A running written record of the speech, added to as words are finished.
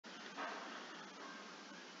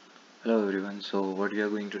Hello everyone. So what we are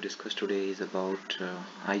going to discuss today is about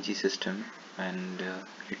IG system and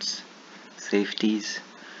its safeties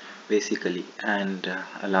basically, and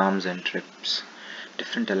alarms and trips,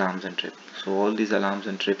 different alarms and trips. So all these alarms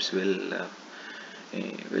and trips will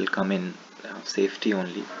come in safety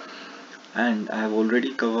only. And I have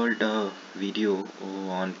already covered a video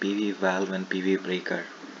on PV valve and PV breaker.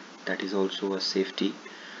 That is also a safety,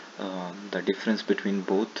 the difference between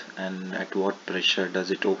both and at what pressure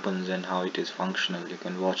does it opens and how it is functional. You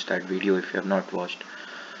can watch that video if you have not watched.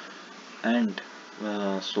 And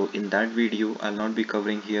so in that video I'll not be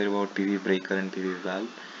covering here about PV breaker and PV valve,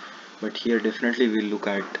 but here definitely we'll look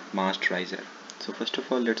at Mast riser. So first of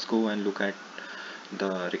all, let's go and look at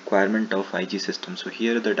the requirement of IG system. So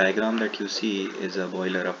here the diagram that you see is a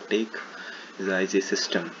boiler uptake, is the IG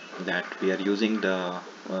system, that we are using the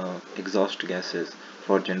exhaust gases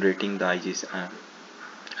for generating the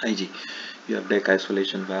IG. We have deck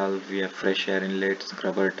isolation valve, we have fresh air inlet,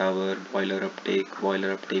 scrubber tower, boiler uptake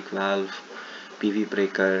valve, PV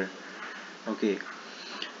breaker, okay,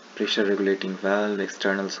 pressure regulating valve,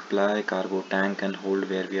 external supply, cargo tank and hold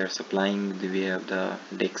where we are supplying. We have the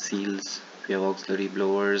deck seals, we have auxiliary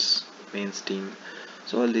blowers, main steam.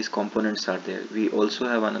 So all these components are there. We also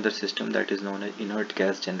have another system that is known as inert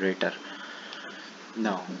gas generator.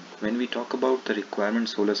 Now, when we talk about the requirement,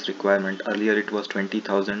 Solas requirement, earlier it was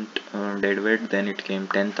 20,000 deadweight, then it came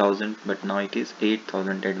 10,000, but now it is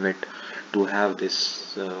 8,000 deadweight to have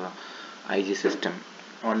this IG system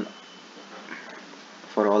on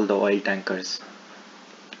for all the oil tankers.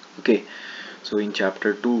 Okay, so in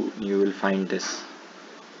chapter 2 you will find this,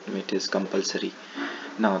 it is compulsory.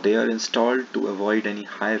 Now they are installed to avoid any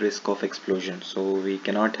high risk of explosion, so we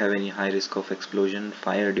cannot have any high risk of explosion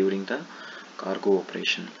fire during the cargo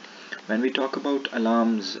operation. When we talk about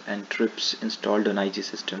alarms and trips installed on IG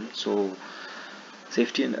system, so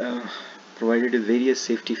safety provided various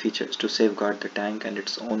safety features to safeguard the tank and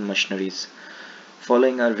its own machineries.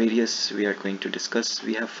 Following are various we are going to discuss.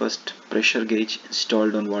 We have first pressure gauge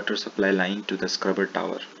installed on water supply line to the scrubber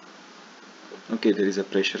tower. Okay, there is a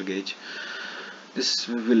pressure gauge. This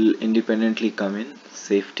will independently come in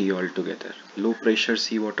safety altogether. Low pressure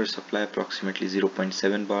seawater supply approximately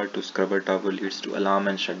 0.7 bar to scrubber tower leads to alarm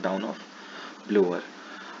and shutdown of blower.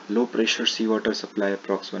 Low pressure seawater supply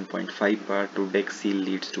approx 1.5 bar to deck seal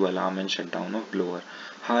leads to alarm and shutdown of blower.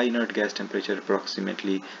 High inert gas temperature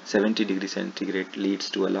approximately 70 degrees centigrade leads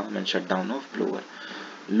to alarm and shutdown of blower.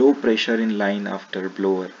 Low pressure in line after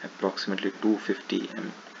blower approximately 250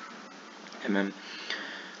 mm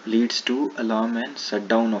leads to alarm and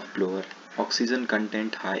shutdown of blower. Oxygen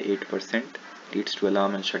content high 8% leads to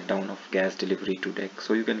alarm and shutdown of gas delivery to deck.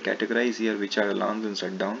 So you can categorize here which are alarms and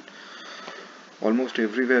shutdown. Almost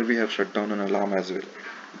everywhere we have shutdown and alarm as well.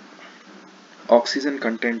 Oxygen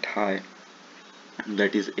content high,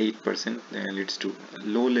 that is 8%, leads to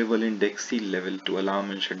low level in deck seal level to alarm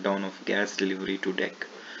and shutdown of gas delivery to deck.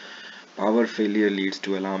 Power failure leads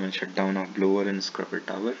to alarm and shutdown of blower and scrubber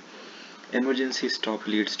tower. Emergency stop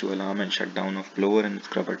leads to alarm and shutdown of blower and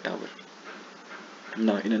scrubber tower.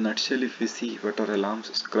 Now in a nutshell, if we see what are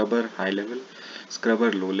alarms: scrubber high level,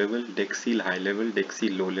 scrubber low level, deck seal high level, deck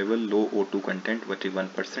seal low level, low O2 content, what is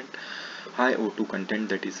 1%, high O2 content,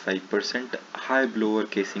 that is 5%, high blower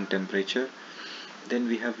casing temperature. Then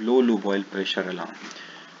we have low lube oil pressure alarm.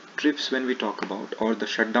 Trips when we talk about, or the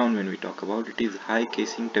shutdown when we talk about, it is high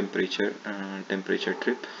casing temperature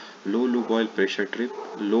trip, low lube oil pressure trip,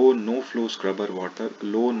 low no flow scrubber water,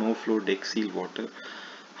 low no flow deck seal water,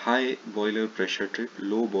 high boiler pressure trip,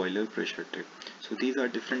 low boiler pressure trip. So these are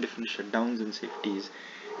different shutdowns and safeties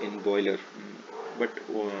in boiler. But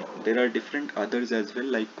there are different others as well,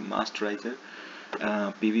 like Mast riser,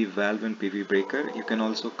 PV valve and PV breaker. You can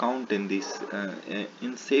also count in this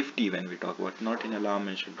in safety when we talk about, not in alarm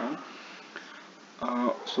and shutdown.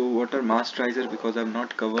 So what are Mast riser? Because I've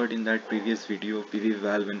not covered in that previous video PV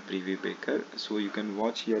valve and PV breaker, so you can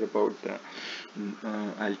watch here about the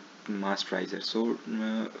Mast riser. So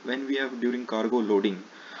when we have during cargo loading,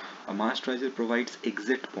 a Mast riser provides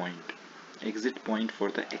exit point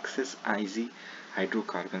for the excess IG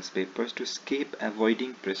hydrocarbons vapors to escape,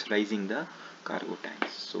 avoiding pressurizing the cargo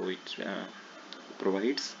tanks. So it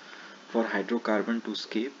provides for hydrocarbon to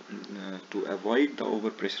escape, to avoid the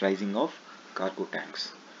over pressurizing of cargo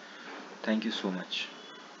tanks. Thank you so much.